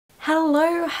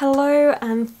Hello,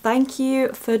 and thank you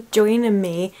for joining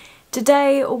me.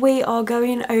 Today we are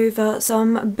going over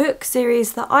some book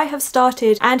series that I have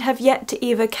started and have yet to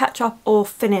either catch up or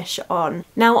finish on.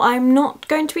 Now, I'm not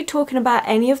going to be talking about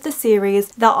any of the series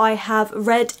that I have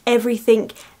read everything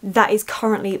that is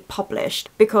currently published,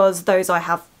 because those I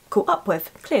have caught up with,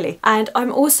 clearly. And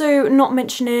I'm also not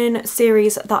mentioning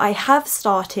series that I have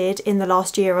started in the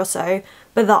last year or so,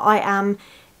 but that I am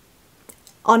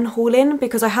unhauling,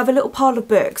 because I have a little pile of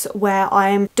books where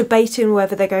I'm debating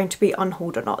whether they're going to be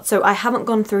unhauled or not. So I haven't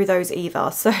gone through those either.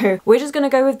 So we're just going to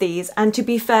go with these. And to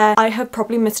be fair, I have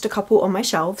probably missed a couple on my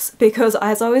shelves, because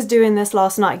as I was doing this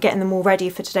last night, getting them all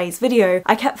ready for today's video,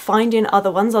 I kept finding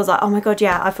other ones. I was like, oh my god,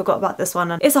 yeah, I forgot about this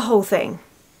one. And it's a whole thing.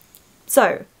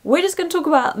 So we're just going to talk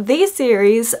about these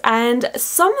series, and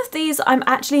some of these I'm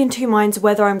actually in two minds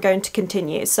whether I'm going to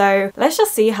continue. So let's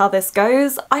just see how this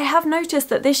goes. I have noticed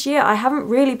that this year I haven't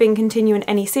really been continuing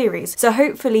any series. So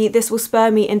hopefully this will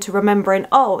spur me into remembering,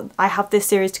 oh, I have this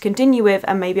series to continue with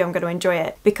and maybe I'm going to enjoy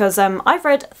it. Because I've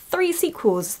read 3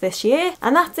 sequels this year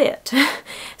and that's it.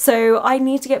 So I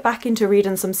need to get back into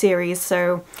reading some series.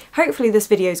 So hopefully this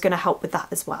video is going to help with that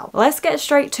as well. Let's get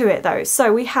straight to it though.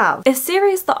 So we have a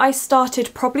series that I started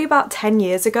probably about 10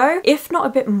 years ago, if not a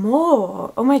bit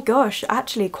more. Oh my gosh,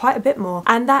 actually quite a bit more.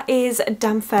 And that is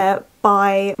Readingearthnymph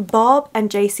by Bob and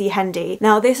JC Hendy.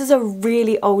 Now this is a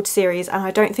really old series and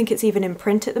I don't think it's even in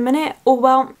print at the minute. Or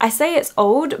well, I say it's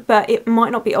old, but it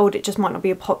might not be old, it just might not be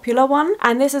a popular one.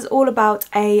 And this is all about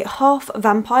a half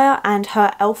vampire and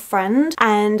her elf friend,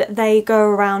 and they go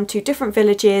around to different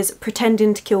villages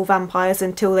pretending to kill vampires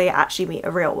until they actually meet a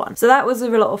real one. So that was a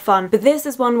lot of fun. But this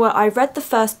is one where I read the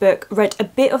first book, read a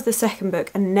bit of the second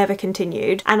book and never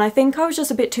continued. And I think I was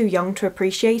just a bit too young to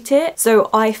appreciate it.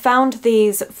 So I found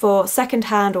these for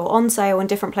secondhand or on sale in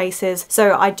different places,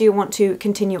 so I do want to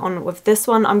continue on with this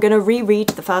one. I'm going to reread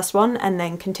the first one and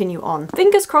then continue on.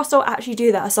 Fingers crossed I'll actually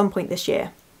do that at some point this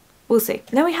year. We'll see.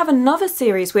 Then we have another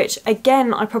series which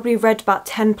again I probably read about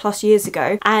 10 plus years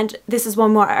ago, and this is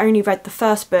one where I only read the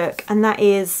first book, and that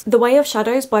is The Way of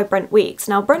Shadows by Brent Weeks.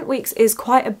 Now Brent Weeks is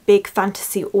quite a big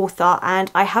fantasy author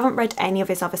and I haven't read any of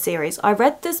his other series. I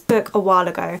read this book a while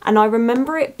ago and I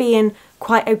remember it being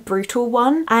quite a brutal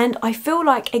one, and I feel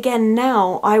like again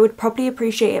now I would probably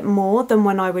appreciate it more than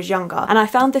when I was younger. And I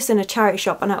found this in a charity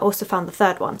shop and I also found the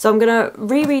third one. So I'm gonna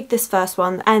reread this first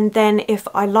one, and then if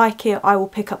I like it I will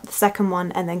pick up the second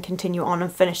one and then continue on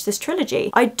and finish this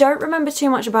trilogy. I don't remember too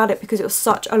much about it because it was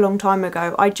such a long time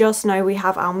ago. I just know we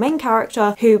have our main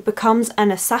character who becomes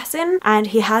an assassin, and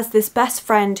he has this best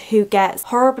friend who gets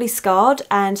horribly scarred,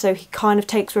 and so he kind of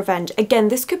takes revenge. Again,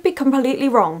 this could be completely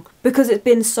wrong because it's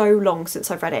been so long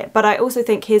since I've read it, but I also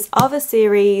think his other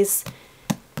series,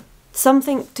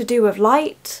 something to do with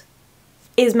light,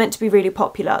 is meant to be really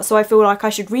popular. So I feel like I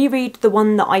should reread the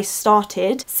one that I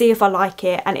started, see if I like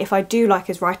it, and if I do like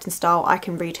his writing style I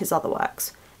can read his other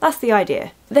works. That's the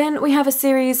idea. Then we have a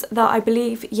series that I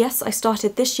believe, yes, I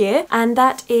started this year, and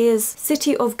that is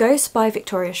City of Ghosts by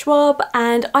Victoria Schwab,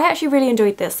 and I actually really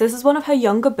enjoyed this. This is one of her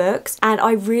younger books and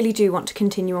I really do want to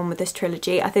continue on with this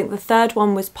trilogy. I think the third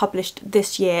one was published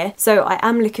this year, so I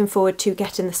am looking forward to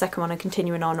getting the second one and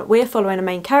continuing on. We're following a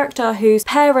main character whose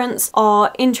parents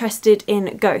are interested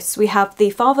in ghosts. We have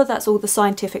the father that's all the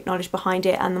scientific knowledge behind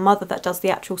it and the mother that does the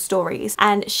actual stories,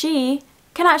 and she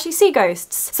can actually see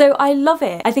ghosts. So I love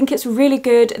it. I think it's really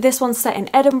good. This one's set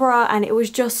in Edinburgh and it was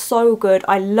just so good.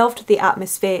 I loved the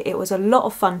atmosphere. It was a lot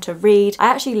of fun to read. I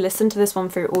actually listened to this one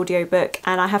through audiobook,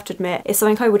 and I have to admit it's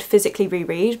something I would physically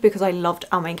reread because I loved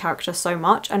our main character so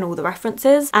much and all the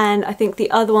references. And I think the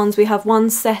other ones, we have one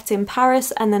set in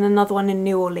Paris and then another one in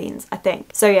New Orleans, I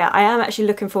think. So yeah, I am actually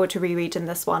looking forward to rereading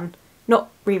this one. Not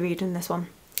rereading this one.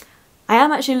 I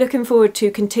am actually looking forward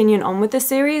to continuing on with this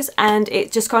series, and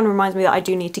it just kind of reminds me that I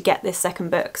do need to get this second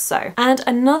book. So, and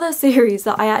another series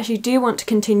that I actually do want to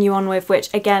continue on with,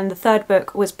 which again the third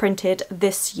book was printed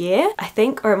this year I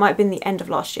think, or it might have been the end of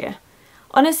last year.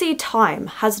 Honestly, time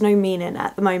has no meaning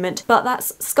at the moment, but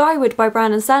that's Skyward by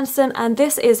Brandon Sanderson, and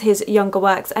this is his younger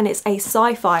works and it's a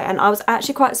sci-fi, and I was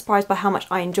actually quite surprised by how much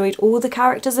I enjoyed all the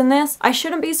characters in this. I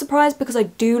shouldn't be surprised because I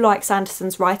do like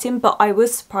Sanderson's writing, but I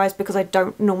was surprised because I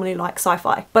don't normally like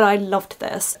sci-fi. But I loved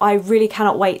this. I really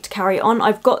cannot wait to carry on.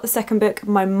 I've got the second book.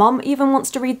 My mum even wants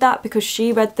to read that because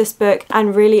she read this book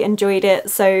and really enjoyed it,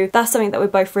 so that's something that we're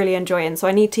both really enjoying. So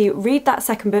I need to read that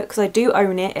second book because I do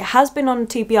own it. It has been on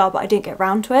TBR but I didn't get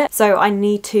around to it. So I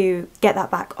need to get that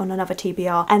back on another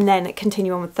TBR and then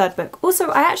continue on with the third book. Also,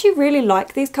 I actually really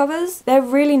like these covers. They're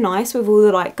really nice with all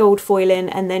the like gold foiling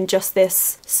and then just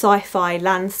this sci-fi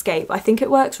landscape. I think it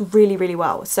works really, really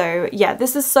well. So yeah,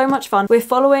 this is so much fun. We're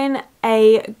following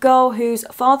a girl whose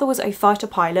father was a fighter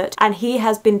pilot and he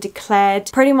has been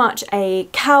declared pretty much a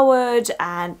coward,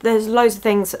 and there's loads of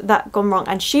things that gone wrong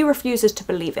and she refuses to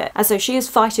believe it. And so she is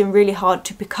fighting really hard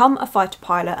to become a fighter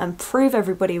pilot and prove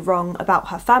everybody wrong about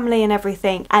her family and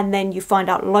everything, and then you find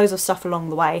out loads of stuff along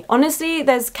the way. Honestly,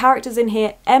 there's characters in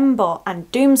here, Mbot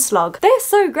and Doomslug. They're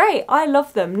so great. I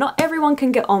love them. Not everyone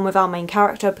can get on with our main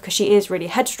character because she is really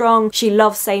headstrong. She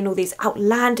loves saying all these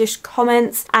outlandish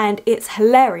comments and it's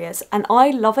hilarious. And I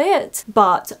love it,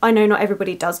 but I know not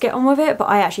everybody does get on with it, but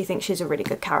I actually think she's a really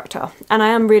good character and I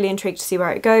am really intrigued to see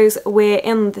where it goes. We're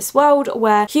in this world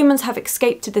where humans have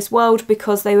escaped to this world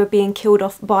because they were being killed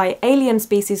off by alien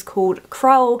species called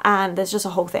Krull, and there's just a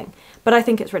whole thing. But I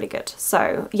think it's really good.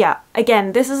 So yeah,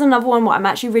 again, this is another one where I'm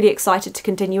actually really excited to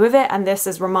continue with it, and this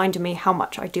has reminded me how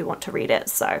much I do want to read it.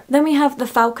 So then we have The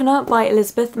Falconer by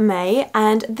Elizabeth May,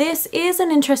 and this is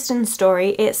an interesting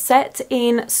story. It's set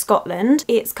in Scotland.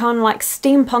 It's kind of like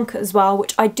steampunk as well,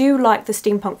 which I do like the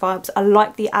steampunk vibes. I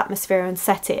like the atmosphere and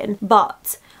setting,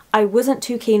 but I wasn't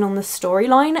too keen on the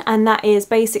storyline, and that is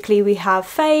basically we have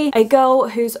Faye, a girl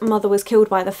whose mother was killed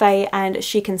by the Fae, and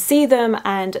she can see them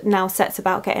and now sets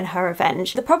about getting her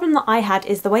revenge. The problem that I had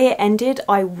is the way it ended.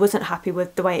 I wasn't happy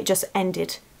with the way it just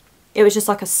ended. It was just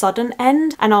like a sudden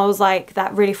end, and I was like,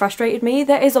 that really frustrated me.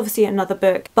 There is obviously another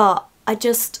book, but I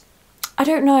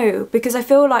don't know, because I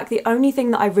feel like the only thing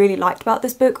that I really liked about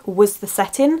this book was the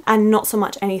setting and not so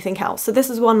much anything else. So this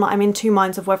is one that I'm in two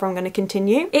minds of whether I'm going to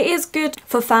continue. It is good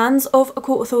for fans of A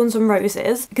Court of Thorns and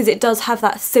Roses because it does have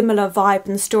that similar vibe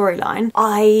and storyline.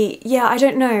 I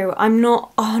don't know. I'm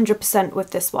not 100%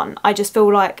 with this one. I just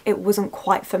feel like it wasn't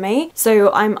quite for me.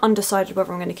 So I'm undecided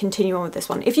whether I'm going to continue on with this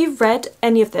one. If you've read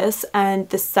any of this and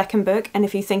the second book, and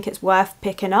if you think it's worth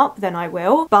picking up, then I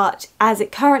will. But as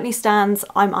it currently stands,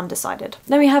 I'm undecided.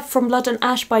 Then we have From Blood and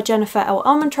Ash by Jennifer L.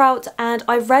 Armentrout, and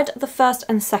I've read the first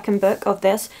and second book of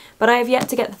this, but I have yet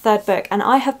to get the third book, and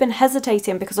I have been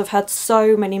hesitating because I've heard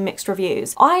so many mixed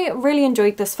reviews. I really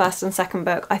enjoyed this first and second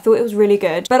book. I thought it was really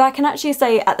good, but I can actually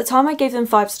say at the time I gave them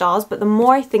 5 stars, but the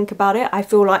more I think about it, I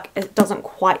feel like it doesn't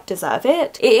quite deserve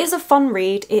it. It is a fun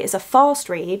read, it is a fast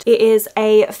read, it is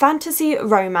a fantasy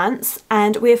romance,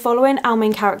 and we're following our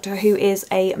main character who is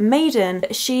a maiden.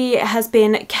 She has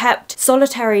been kept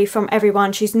solitary from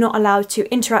everyone. She's not allowed to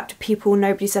interact with people,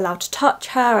 nobody's allowed to touch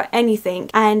her or anything,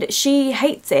 and she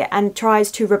hates it and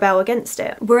tries to rebel against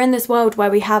it. We're in this world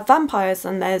where we have vampires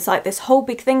and there's like this whole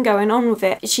big thing going on with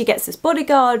it. She gets this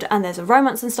bodyguard and there's a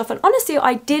romance and stuff, and honestly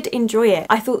I did enjoy it.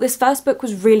 I thought this first book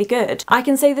was really good. I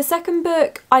can say the second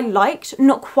book I liked,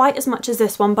 not quite as much as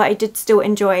this one, but I did still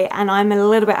enjoy it, and I'm a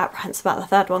little bit apprehensive about the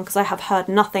third one because I have heard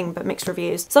nothing but mixed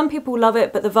reviews. Some people love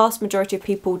it, but the vast majority of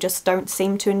people just don't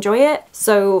seem to enjoy it,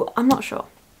 so I'm not sure.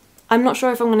 I'm not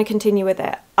sure if I'm going to continue with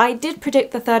it. I did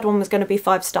predict the third one was going to be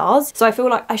 5 stars, so I feel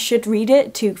like I should read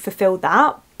it to fulfill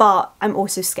that, but I'm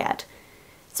also scared.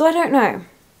 So I don't know.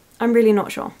 I'm really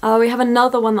not sure. We have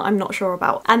another one that I'm not sure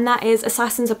about, and that is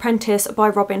Assassin's Apprentice by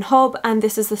Robin Hobb, and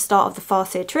this is the start of the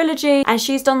Farseer trilogy, and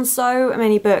she's done so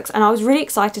many books, and I was really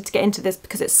excited to get into this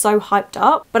because it's so hyped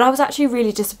up, but I was actually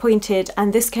really disappointed,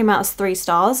 and this came out as 3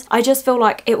 stars. I just feel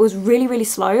like it was really, really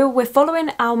slow. We're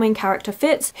following our main character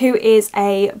Fitz, who is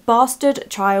a bastard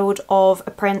child of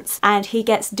a prince, and he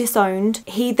gets disowned.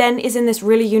 He then is in this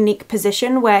really unique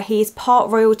position where he's part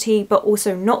royalty but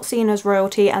also not seen as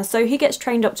royalty, and so he gets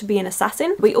trained up to be an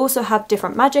assassin. We also have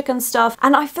different magic and stuff,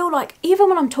 and I feel like even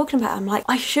when I'm talking about it, I'm like,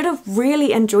 I should have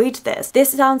really enjoyed this.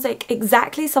 This sounds like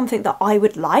exactly something that I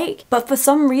would like, but for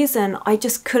some reason I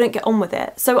just couldn't get on with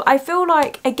it. So I feel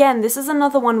like, again, this is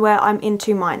another one where I'm in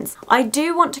two minds. I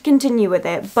do want to continue with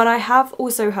it, but I have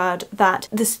also heard that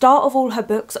the start of all her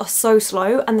books are so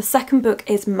slow and the second book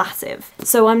is massive.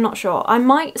 So I'm not sure. I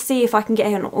might see if I can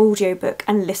get an audiobook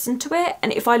and listen to it,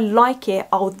 and if I like it,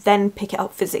 I'll then pick it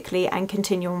up physically and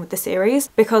continue on with the series,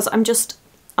 because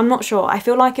I'm not sure. I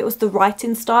feel like it was the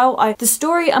writing style. The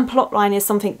story and plotline is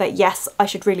something that, yes, I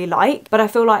should really like, but I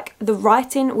feel like the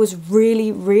writing was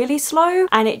really, really slow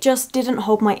and it just didn't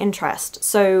hold my interest.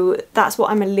 So that's what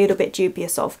I'm a little bit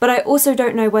dubious of. But I also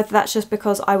don't know whether that's just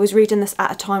because I was reading this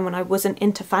at a time when I wasn't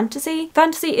into fantasy.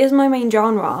 Fantasy is my main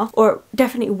genre, or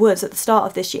definitely was at the start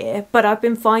of this year, but I've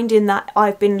been finding that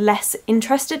I've been less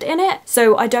interested in it.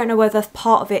 So I don't know whether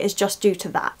part of it is just due to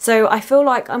that. So I feel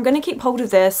like I'm going to keep hold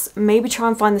of this, maybe try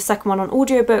and find the second one on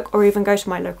audiobook, or even go to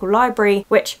my local library,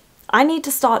 which I need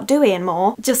to start doing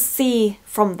more, just see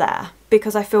from there,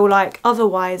 because I feel like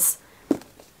otherwise,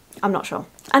 I'm not sure.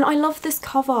 And I love this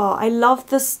cover. I love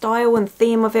the style and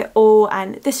theme of it all,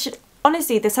 and this should,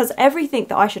 honestly, this has everything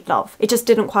that I should love. It just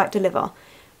didn't quite deliver.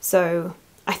 So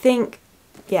I think,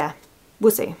 yeah,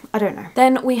 we'll see. I don't know.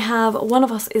 Then we have One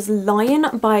of Us is Lying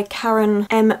by Karen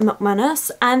M.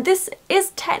 McManus, and this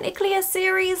is technically a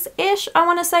series-ish, I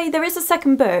want to say. There is a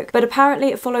second book, but apparently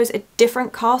it follows a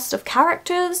different cast of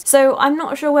characters, so I'm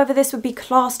not sure whether this would be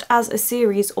classed as a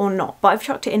series or not, but I've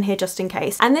chucked it in here just in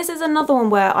case. And this is another one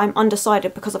where I'm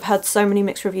undecided because I've heard so many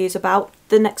mixed reviews about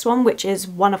the next one, which is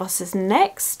One of Us is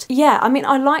Next. Yeah, I mean,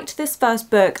 I liked this first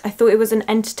book. I thought it was an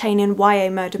entertaining YA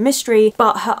murder mystery,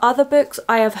 but her other books,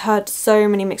 I have heard so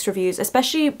many mixed reviews,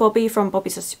 especially Bobbie from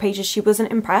Bobbie's Dusty Pages. She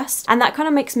wasn't impressed, and that kind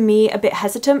of makes me a bit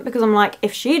hesitant because I'm like,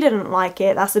 if she didn't like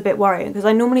it, that's a bit worrying, because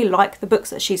I normally like the books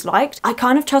that she's liked. I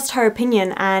kind of trust her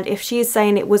opinion, and if she's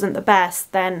saying it wasn't the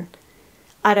best, then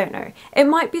I don't know. It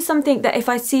might be something that if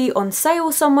I see on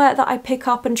sale somewhere that I pick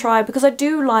up and try, because I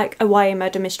do like a YA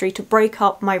murder mystery to break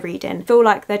up my reading. I feel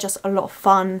like they're just a lot of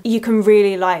fun. You can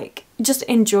really like just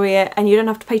enjoy it, and you don't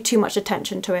have to pay too much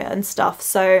attention to it and stuff.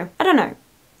 So I don't know,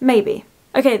 maybe.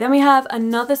 Okay, then we have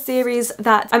another series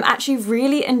that I'm actually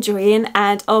really enjoying,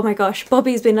 and oh my gosh,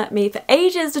 Bobbie's been at me for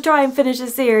ages to try and finish a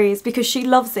series because she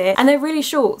loves it, and they're really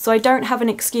short, so I don't have an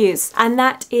excuse. And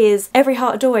that is Every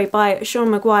Heart a Doy by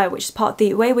Seanan Maguire, which is part of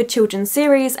the Wayward Children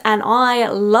series, and I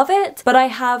love it. But I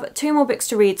have 2 more books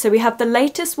to read. So we have the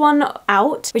latest one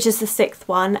out, which is the 6th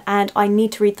one, and I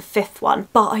need to read the 5th one.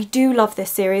 But I do love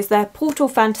this series. They're portal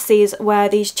fantasies where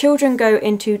these children go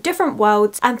into different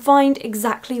worlds and find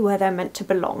exactly where they're meant to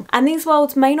belong. And these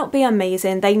worlds may not be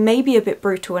amazing, they may be a bit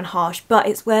brutal and harsh, but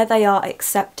it's where they are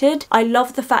accepted. I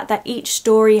love the fact that each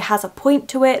story has a point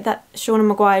to it that Seanan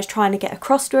Maguire is trying to get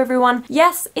across to everyone.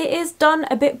 Yes, it is done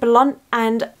a bit blunt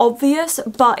and obvious,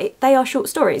 but they are short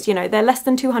stories, you know, they're less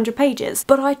than 200 pages.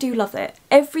 But I do love it.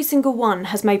 Every single one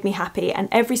has made me happy, and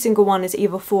every single one is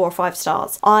either 4 or 5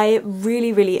 stars. I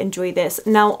really, really enjoy this.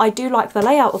 Now, I do like the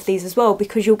layout of these as well,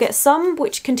 because you'll get some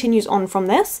which continues on from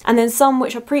this, and then some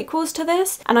which are prequels to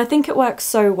this, and I think it works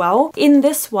so well. In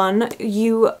this one,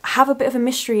 you have a bit of a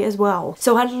mystery as well,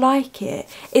 so I like it.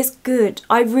 It's good.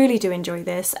 I really do enjoy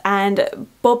this, and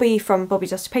Bobbie from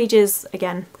Bobbie's Dusty Pages,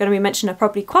 again, I'm going to be mentioning her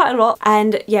probably quite a lot,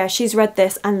 and yeah, she's read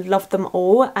this and loved them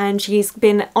all, and she's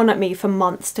been on at me for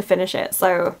months to finish it,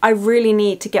 so I really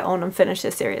need to get on and finish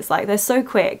this series. Like, they're so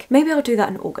quick. Maybe I'll do that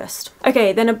in August.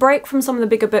 Okay, then a break from some of the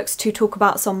bigger books to talk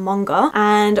about some manga,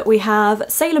 and we have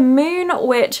Sailor Moon,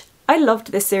 which I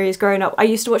loved this series growing up. I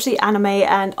used to watch the anime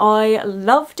and I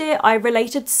loved it. I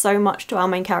related so much to our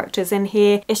main characters in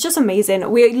here. It's just amazing.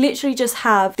 We literally just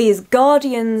have these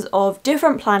guardians of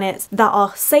different planets that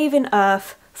are saving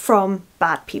Earth from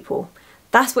bad people.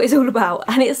 That's what it's all about,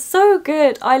 and it's so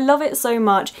good. I love it so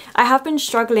much. I have been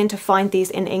struggling to find these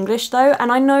in English though,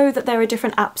 and I know that there are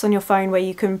different apps on your phone where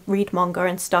you can read manga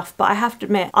and stuff, but I have to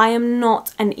admit, I am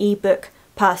not an ebook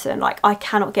person. Like, I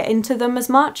cannot get into them as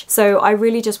much, so I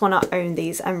really just want to own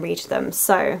these and read them.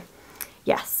 So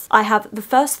yes, I have the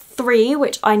first 3,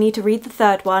 which I need to read the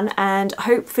 3rd one, and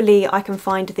hopefully I can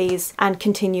find these and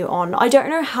continue on. I don't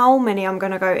know how many I'm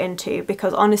going to go into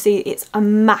because honestly it's a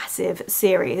massive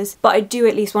series, but I do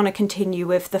at least want to continue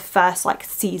with the first like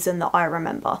season that I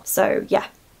remember. So yeah,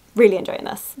 really enjoying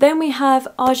this. Then we have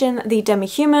Arjun the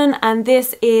Demi-Human, and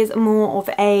this is more of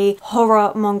a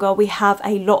horror manga. We have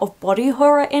a lot of body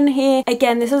horror in here.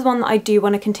 Again, this is one that I do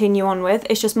want to continue on with.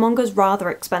 It's just manga's rather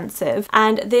expensive,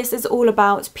 and this is all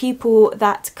about people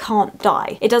that can't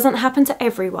die. It doesn't happen to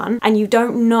everyone, and you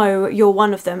don't know you're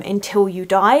one of them until you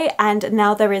die. And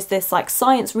now there is this like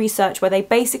science research where they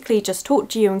basically just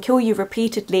torture you and kill you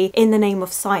repeatedly in the name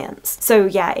of science. So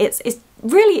yeah, it's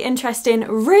really interesting,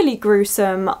 really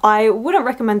gruesome. I wouldn't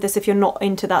recommend this if you're not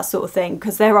into that sort of thing,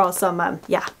 because there are some,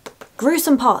 yeah,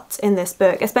 gruesome parts in this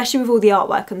book, especially with all the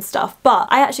artwork and stuff, but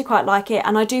I actually quite like it,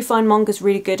 and I do find mangas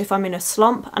really good if I'm in a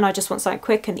slump and I just want something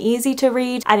quick and easy to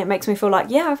read, and it makes me feel like,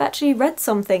 yeah, I've actually read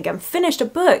something and finished a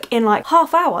book in like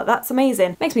half hour. That's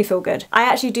amazing. Makes me feel good. I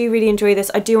actually do really enjoy this.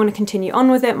 I do want to continue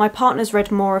on with it. My partner's read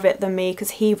more of it than me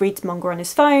because he reads manga on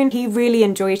his phone. He really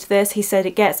enjoyed this. He said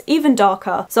it gets even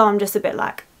darker, so I'm just a bit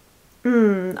like,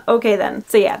 okay then.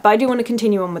 So yeah, but I do want to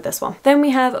continue on with this one. Then we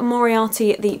have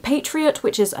Moriarty the Patriot,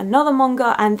 which is another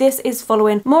manga, and this is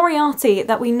following Moriarty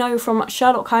that we know from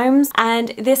Sherlock Holmes, and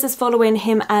this is following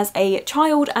him as a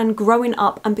child and growing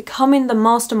up and becoming the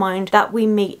mastermind that we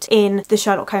meet in the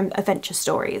Sherlock Holmes adventure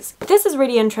stories. This is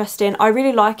really interesting. I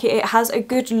really like it. It has a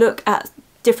good look at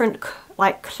different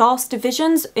like class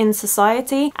divisions in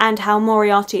society and how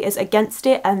Moriarty is against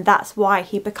it, and that's why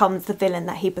he becomes the villain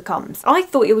that he becomes. I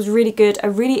thought it was really good, a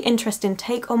really interesting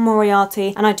take on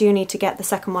Moriarty, and I do need to get the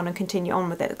second one and continue on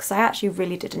with it because I actually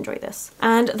really did enjoy this.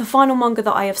 And the final manga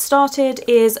that I have started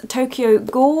is Tokyo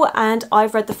Ghoul, and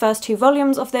I've read the first 2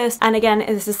 volumes of this, and again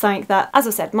this is something that, as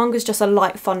I said, manga's just a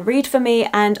light fun read for me,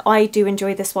 and I do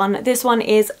enjoy this one. This one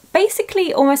is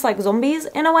basically almost like zombies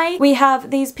in a way. We have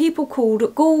these people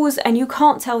called ghouls and you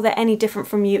can't tell they're any different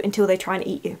from you until they try and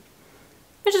eat you,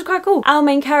 which is quite cool. Our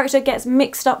main character gets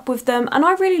mixed up with them and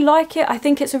I really like it. I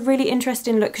think it's a really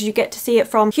interesting look because you get to see it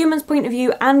from humans' point of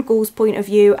view and ghouls' point of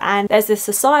view, and there's this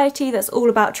society that's all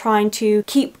about trying to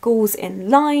keep ghouls in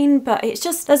line, but it's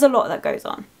just, there's a lot that goes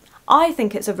on. I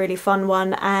think it's a really fun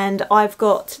one, and I've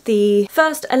got the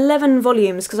first 11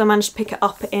 volumes because I managed to pick it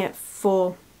up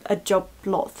for a job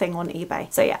lot thing on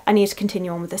eBay. So yeah, I need to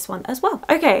continue on with this one as well.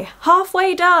 Okay,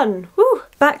 halfway done. Woo!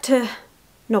 Back to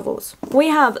novels. We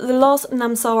have The Last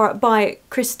Namsara by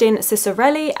Kristin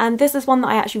Cicerelli, and this is one that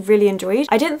I actually really enjoyed.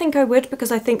 I didn't think I would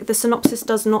because I think the synopsis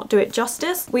does not do it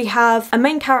justice. We have a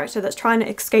main character that's trying to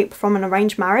escape from an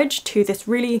arranged marriage to this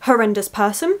really horrendous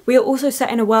person. We are also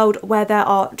set in a world where there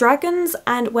are dragons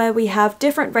and where we have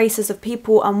different races of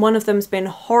people, and one of them's been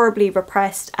horribly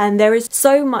repressed, and there is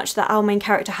so much that our main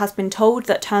character has been told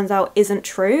that turns out isn't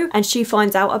true, and she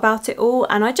finds out about it all,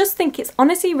 and I just think it's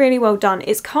honestly really well done.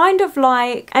 It's kind of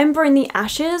like Ember in the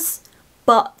Ashes,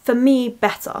 but for me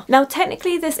better. Now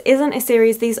technically this isn't a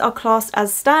series, these are classed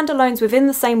as standalones within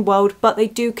the same world, but they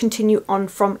do continue on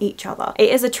from each other.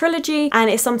 It is a trilogy and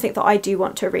it's something that I do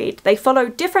want to read. They follow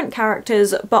different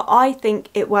characters, but I think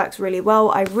it works really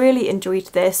well. I really enjoyed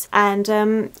this, and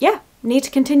yeah, need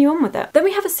to continue on with it. Then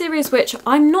we have a series which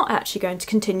I'm not actually going to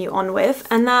continue on with,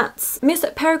 and that's Miss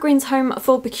Peregrine's Home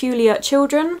for Peculiar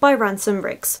Children by Ransom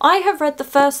Riggs. I have read the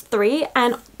first 3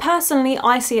 and personally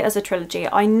I see it as a trilogy.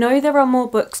 I know there are more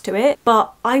books to it,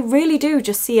 but I really do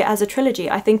just see it as a trilogy.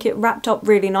 I think it wrapped up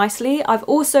really nicely. I've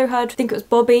also heard, I think it was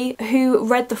Bobbie, who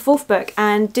read the 4th book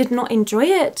and did not enjoy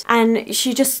it, and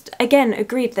she just again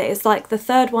agreed that it's like the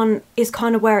 3rd one is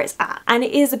kind of where it's at, and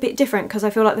it is a bit different because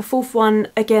I feel like the 4th one,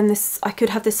 again, this, I could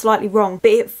have this slightly wrong,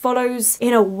 but it follows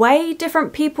in a way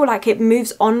different people, like it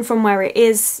moves on from where it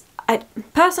is.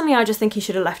 Personally, I just think he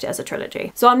should have left it as a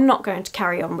trilogy. So I'm not going to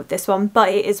carry on with this one, but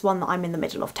it is one that I'm in the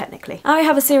middle of technically. I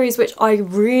have a series which I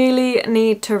really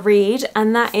need to read,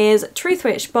 and that is Truth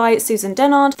Witch by Susan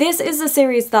Dennard. This is a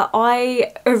series that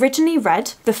I originally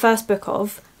read the first book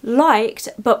of, liked,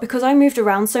 but because I moved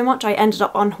around so much I ended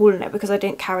up unhauling it because I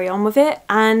didn't carry on with it,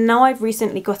 and now I've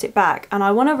recently got it back and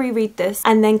I want to reread this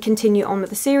and then continue on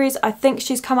with the series. I think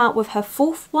she's come out with her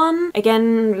 4th one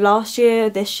again last year,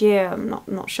 this year, I'm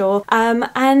not sure,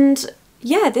 and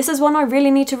yeah, this is one I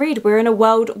really need to read. We're in a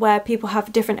world where people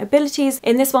have different abilities.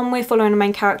 In this one we're following a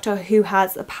main character who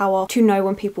has the power to know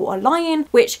when people are lying,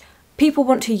 which people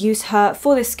want to use her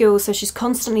for this skill, so she's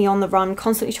constantly on the run,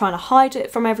 constantly trying to hide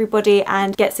it from everybody,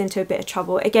 and gets into a bit of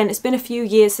trouble. Again, it's been a few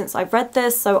years since I've read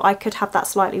this, so I could have that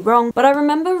slightly wrong, but I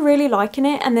remember really liking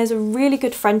it, and there's a really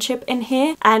good friendship in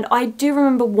here, and I do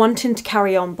remember wanting to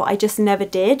carry on, but I just never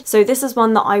did. So this is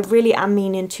one that I really am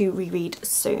meaning to reread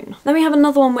soon. Then we have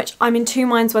another one which I'm in 2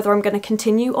 minds whether I'm going to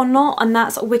continue or not, and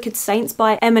that's Wicked Saints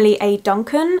by Emily A.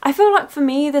 Duncan. I feel like for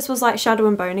me this was like Shadow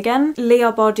and Bone again, Leigh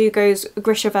Bardugo's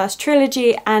Grishaverse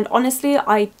trilogy, and honestly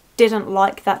I didn't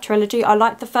like that trilogy. I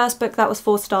liked the first book, that was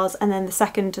 4 stars, and then the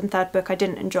 2nd and 3rd book I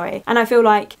didn't enjoy, and I feel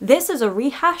like this is a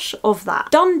rehash of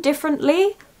that, done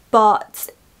differently, but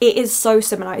it is so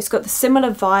similar. It's got the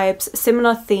similar vibes,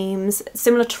 similar themes,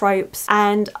 similar tropes,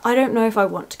 and I don't know if I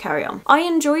want to carry on. I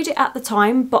enjoyed it at the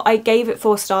time, but I gave it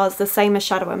 4 stars, the same as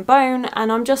Shadow and Bone,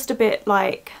 and I'm just a bit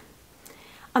like,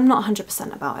 I'm not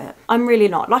 100% about it. I'm really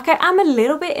not. Like, I am a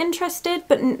little bit interested,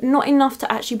 but not enough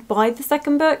to actually buy the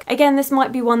 2nd book. Again, this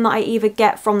might be one that I either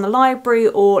get from the library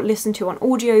or listen to on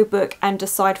audiobook and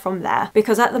decide from there,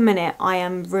 because at the minute I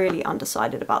am really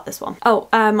undecided about this one. Oh,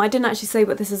 I didn't actually say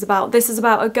what this is about. This is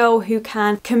about a girl who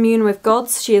can commune with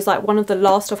gods. She is like one of the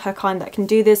last of her kind that can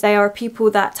do this. They are people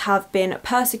that have been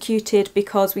persecuted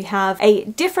because we have a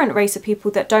different race of people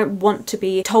that don't want to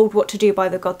be told what to do by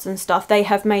the gods and stuff. They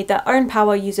have made their own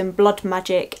power using blood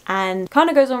magic, and kind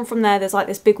of goes on from there. There's like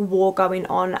this big war going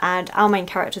on, and our main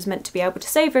character is meant to be able to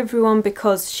save everyone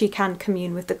because she can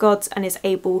commune with the gods and is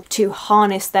able to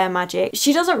harness their magic.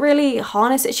 She doesn't really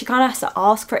harness it, she kind of has to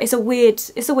ask for it. It's a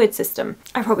weird system.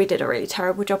 I probably did a really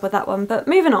terrible job with that one, but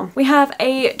moving on. We have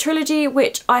a trilogy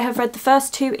which I have read the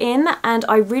first 2 in, and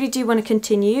I really do want to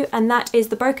continue, and that is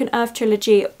the Broken Earth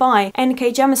trilogy by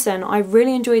N.K. Jemisin. I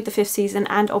really enjoyed the 5th season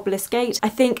and Obelisk Gate. I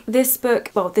think this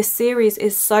book, well, this series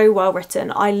is so well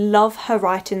written. I love her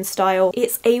writing style.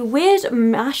 It's a weird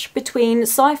mash between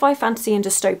sci-fi, fantasy and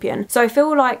dystopian. So I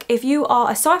feel like if you are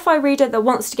a sci-fi reader that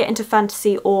wants to get into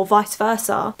fantasy or vice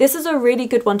versa, this is a really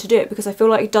good one to do it, because I feel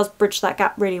like it does bridge that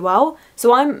gap really well.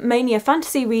 So I'm mainly a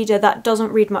fantasy reader that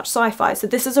doesn't read much sci-fi, so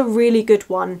this is a really good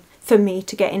one for me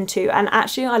to get into. And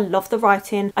actually I love the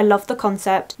writing, I love the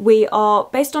concept. We are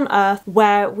based on Earth,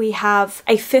 where we have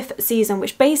a 5th season,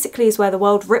 which basically is where the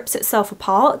world rips itself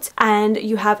apart, and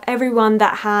you have everyone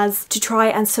that has to try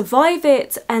and survive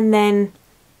it and then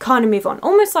kind of move on.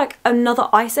 Almost like another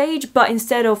ice age, but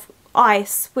instead of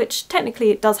ice, which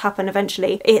technically it does happen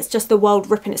eventually, it's just the world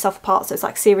ripping itself apart. So it's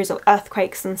like series of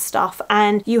earthquakes and stuff,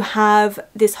 and you have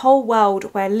this whole world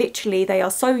where literally they are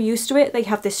so used to it, they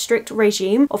have this strict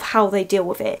regime of how they deal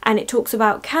with it, and it talks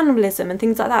about cannibalism and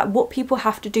things like that, what people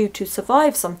have to do to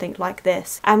survive something like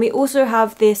this. And we also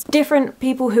have this different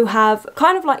people who have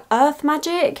kind of like earth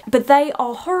magic, but they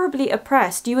are horribly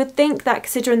oppressed. You would think that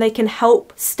considering they can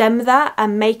help stem that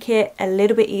and make it a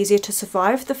little bit easier to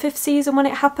survive the 5th season when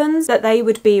it happens, that they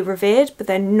would be revered, but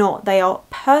they're not. They are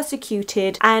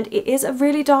persecuted, and it is a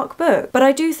really dark book, but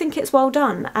I do think it's well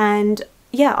done. And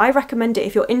yeah, I recommend it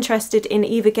if you're interested in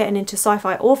either getting into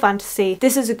sci-fi or fantasy.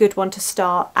 This is a good one to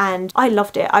start, and I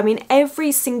loved it. I mean,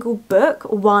 every single book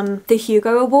won the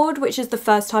Hugo Award, which is the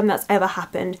first time that's ever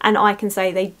happened, and I can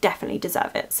say they definitely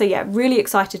deserve it. So yeah, really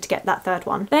excited to get that 3rd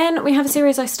one. Then we have a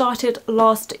series I started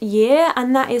last year,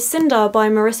 and that is Cinder by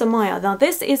Marissa Meyer. Now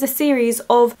this is a series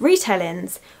of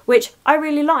retellings, which I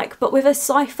really like, but with a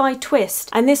sci-fi twist.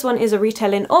 And this one is a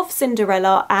retelling of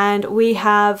Cinderella, and we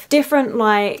have different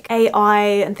like AI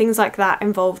and things like that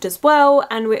involved as well,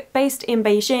 and we're based in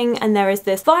Beijing, and there is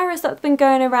this virus that's been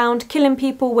going around killing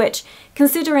people, which,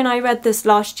 considering I read this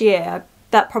last year,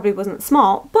 that probably wasn't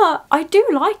smart, but I do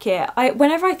like it.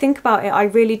 Whenever I think about it, I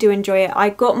really do enjoy it. I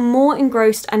got more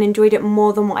engrossed and enjoyed it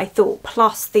more than what I thought.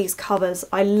 Plus these covers,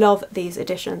 I love these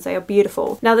editions, they are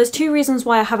beautiful. Now there's 2 reasons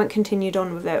why I haven't continued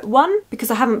on with it. 1,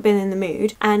 because I haven't been in the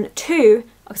mood, and 2,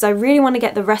 because I really want to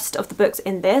get the rest of the books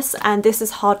in this, and this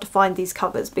is hard to find these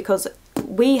covers because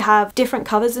we have different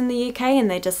covers in the UK and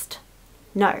they just...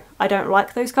 no, I don't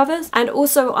like those covers. And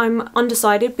also I'm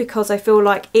undecided because I feel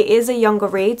like it is a younger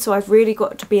read, so I've really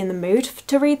got to be in the mood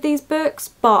to read these books,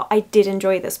 but I did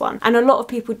enjoy this one. And a lot of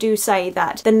people do say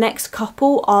that the next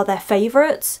couple are their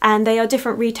favourites, and they are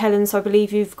different retellings. So I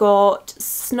believe you've got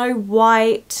Snow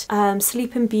White,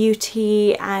 Sleeping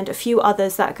Beauty, and a few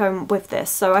others that go with this.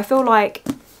 So I feel like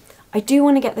I do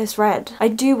want to get this read. I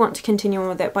do want to continue on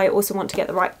with it, but I also want to get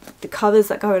the covers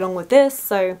that go along with this,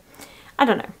 so I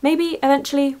don't know, maybe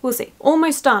eventually, we'll see.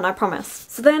 Almost done, I promise.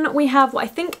 So then we have what I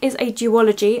think is a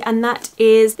duology, and that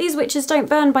is These Witches Don't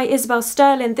Burn by Isabel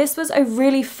Sterling. This was a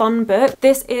really fun book.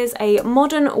 This is a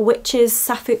modern witches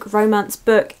sapphic romance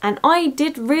book, and I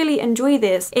did really enjoy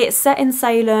this. It's set in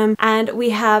Salem, and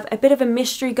we have a bit of a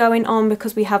mystery going on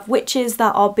because we have witches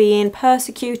that are being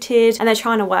persecuted and they're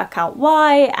trying to work out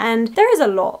why, and there is a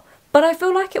lot. But I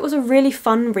feel like it was a really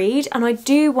fun read, and I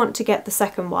do want to get the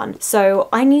 2nd one. So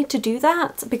I need to do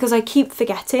that because I keep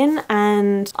forgetting,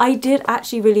 and I did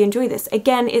actually really enjoy this.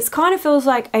 Again, it kind of feels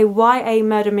like a YA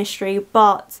murder mystery,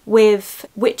 but with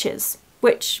witches,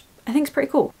 which I think is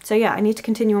pretty cool. So yeah, I need to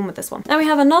continue on with this one. Now we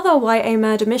have another YA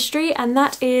murder mystery, and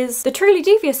that is the Truly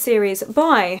Devious series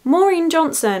by Maureen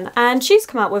Johnson, and she's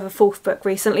come out with a 4th book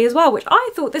recently as well, which I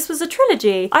thought this was a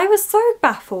trilogy. I was so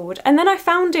baffled, and then I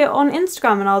found it on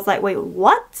Instagram and I was like, wait,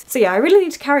 what? So yeah, I really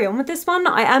need to carry on with this one.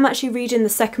 I am actually reading the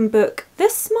 2nd book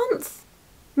this month.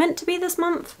 Meant to be this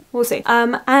month? We'll see.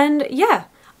 And yeah,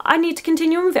 I need to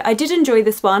continue on with it. I did enjoy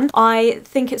this one. I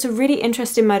think it's a really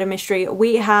interesting murder mystery.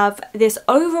 We have this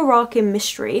overarching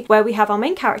mystery where we have our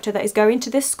main character that is going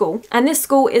to this school, and this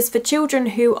school is for children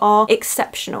who are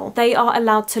exceptional. They are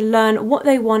allowed to learn what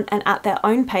they want and at their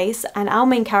own pace, and our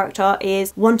main character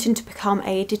is wanting to become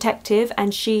a detective,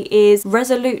 and she is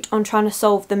resolute on trying to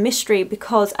solve the mystery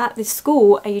because at this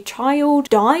school a child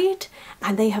died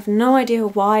and they have no idea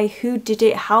why, who did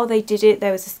it, how they did it.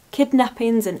 There was this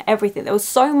kidnappings and everything. There was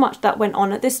so much that went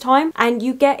on at this time, and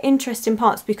you get interesting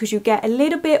parts because you get a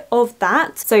little bit of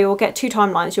that. So you'll get two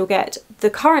timelines. You'll get the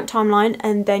current timeline,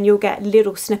 and then you'll get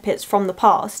little snippets from the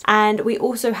past. And we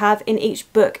also have in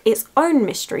each book its own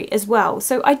mystery as well.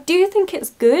 So I do think it's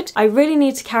good. I really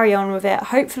need to carry on with it.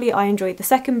 Hopefully I enjoyed the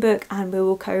second book, and we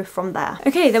will go from there.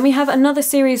 Okay, then we have another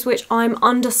series which I'm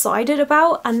undecided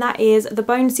about, and that is The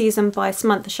Bone Season by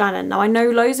Samantha Shannon. Now I know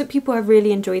loads of people have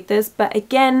really enjoyed this, but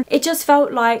again, it just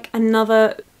felt like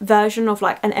another version of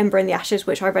like an Ember in the Ashes,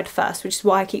 which I read first, which is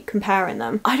why I keep comparing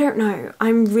them. I don't know,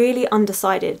 I'm really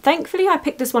undecided. Thankfully I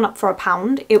picked this one up for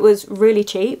 £1. It was really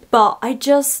cheap, but I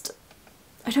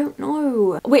don't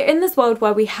know. We're in this world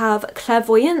where we have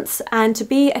clairvoyance, and to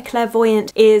be a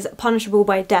clairvoyant is punishable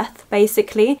by death,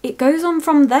 basically. It goes on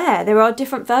from there. There are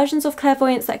different versions of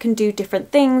clairvoyance that can do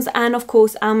different things, and of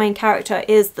course our main character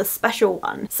is the special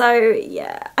one. So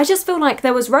yeah, I just feel like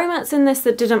there was romance in this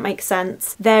that didn't make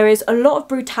sense. There is a lot of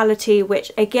brutality,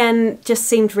 which again just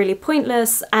seemed really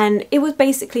pointless, and it was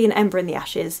basically an Ember in the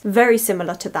Ashes, very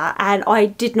similar to that, and I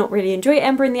did not really enjoy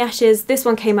Ember in the Ashes. This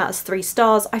one came out as 3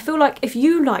 stars. I feel like if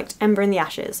you liked Ember in the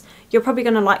Ashes, you're probably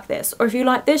going to like this, or if you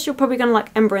like this, you're probably going to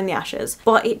like Ember in the Ashes.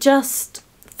 But it just,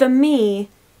 for me,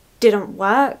 didn't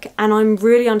work, and I'm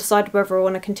really undecided whether I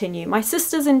want to continue. My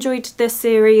sisters enjoyed this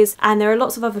series, and there are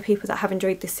lots of other people that have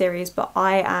enjoyed this series, but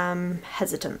I am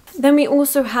hesitant. Then we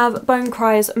also have Bone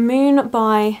Cries Moon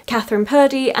by Catherine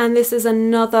Purdy, and this is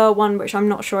another one which I'm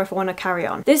not sure if I want to carry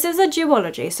on. This is a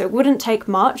duology, so it wouldn't take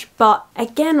much, but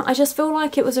again, I just feel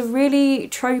like it was a really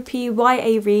tropey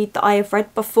YA read that I have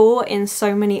read before in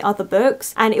so many other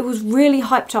books, and it was really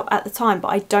hyped up at the time, but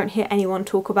I don't hear anyone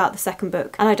talk about the second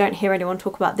book, and I don't hear anyone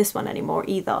talk about this one anymore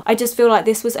either. I just feel like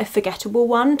this was a forgettable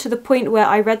one, to the point where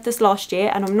I read this last year,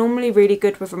 and I'm normally really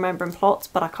good with remembering plots,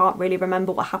 but I can't really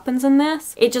remember what happens in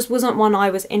this. It just wasn't one I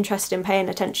was interested in paying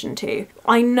attention to.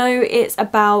 I know it's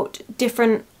about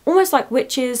different, almost like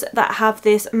witches that have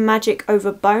this magic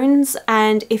over bones,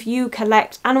 and if you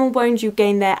collect animal bones you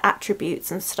gain their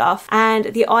attributes and stuff, and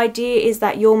the idea is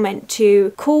that you're meant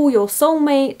to call your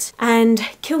soulmate and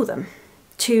kill them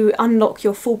to unlock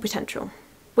your full potential,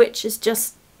 which is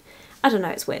just, I don't know,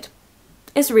 it's weird.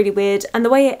 It's really weird, and the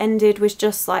way it ended was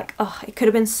just like, oh, it could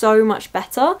have been so much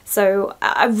better. So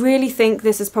I really think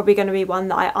this is probably going to be one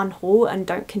that I unhaul and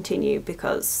don't continue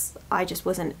because I just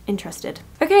wasn't interested.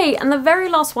 Okay, and the very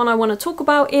last one I want to talk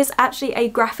about is actually a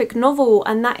graphic novel,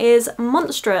 and that is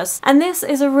Monstrous. And this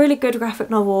is a really good graphic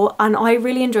novel, and I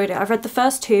really enjoyed it. I've read the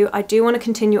first 2. I do want to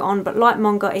continue on, but like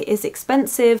manga, it is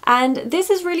expensive, and this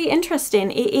is really interesting.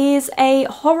 It is a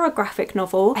horror graphic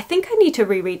novel. I think I need to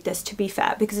reread this, to be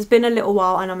fair, because it's been a little while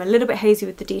and I'm a little bit hazy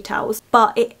with the details,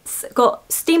 but it's got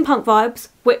steampunk vibes,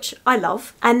 which I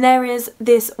love, and there is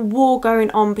this war going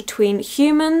on between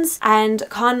humans and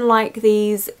kind of like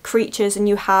these creatures, and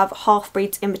you have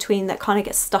half-breeds in between that kind of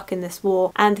get stuck in this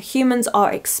war, and the humans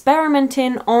are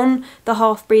experimenting on the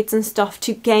half-breeds and stuff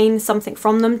to gain something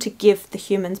from them to give the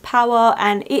humans power,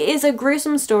 and it is a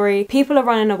gruesome story. People are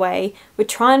running away. We're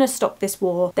trying to stop this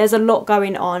war. There's a lot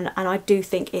going on, and I do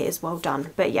think it is well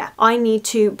done. But yeah, I need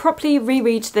to properly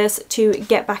reread this to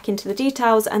get back into the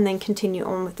details and then continue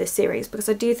on with this series,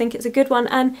 because I do think it's a good one,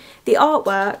 and the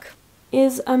artwork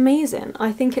is amazing.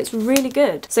 I think it's really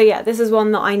good. So yeah, this is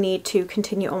one that I need to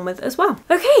continue on with as well.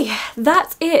 Okay,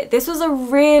 that's it. This was a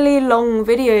really long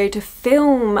video to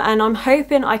film, and I'm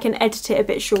hoping I can edit it a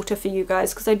bit shorter for you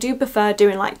guys, because I do prefer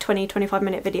doing like 20-25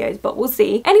 minute videos, but we'll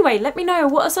see. Anyway, let me know,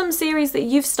 what are some series that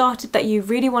you've started that you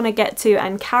really want to get to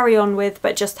and carry on with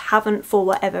but just haven't for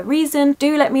whatever reason?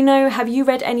 Do let me know. Have you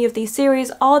read any of these series?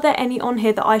 Are there any on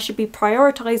here that I should be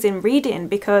prioritizing reading,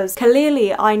 because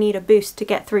clearly I need a boost to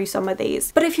get through some of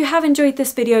these. But if you have enjoyed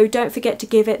this video, don't forget to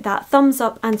give it that thumbs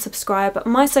up and subscribe.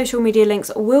 My social media links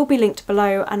will be linked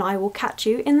below, and I will catch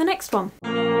you in the next one.